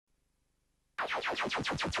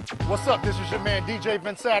What's up? This is your man DJ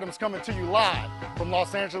Vince Adams coming to you live from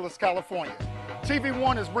Los Angeles, California.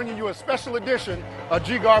 TV1 is bringing you a special edition of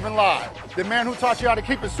G. Garvin Live. The man who taught you how to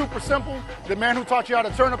keep it super simple, the man who taught you how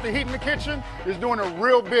to turn up the heat in the kitchen, is doing it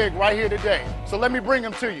real big right here today. So let me bring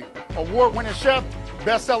him to you. Award-winning chef,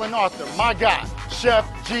 best-selling author, my guy, Chef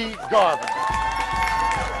G. Garvin.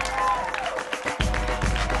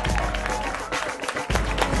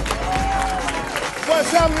 What's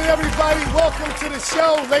happening, everybody? Welcome to the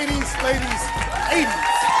show, ladies, ladies.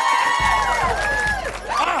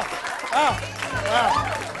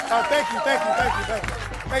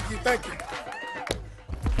 Thank you.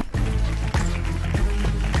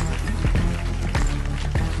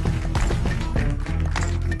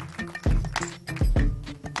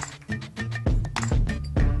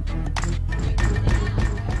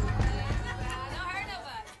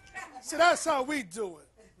 So that's how we do it.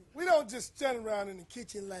 We don't just stand around in the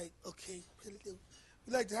kitchen like, okay,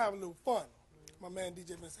 we like to have a little fun. My man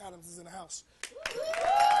DJ Vince Adams is in the house.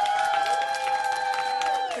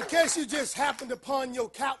 In case you just happened upon your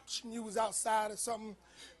couch and you was outside or something,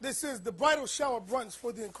 this is the bridal shower brunch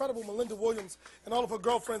for the incredible Melinda Williams, and all of her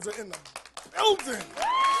girlfriends are in the building.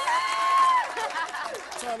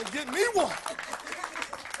 Trying to get me one.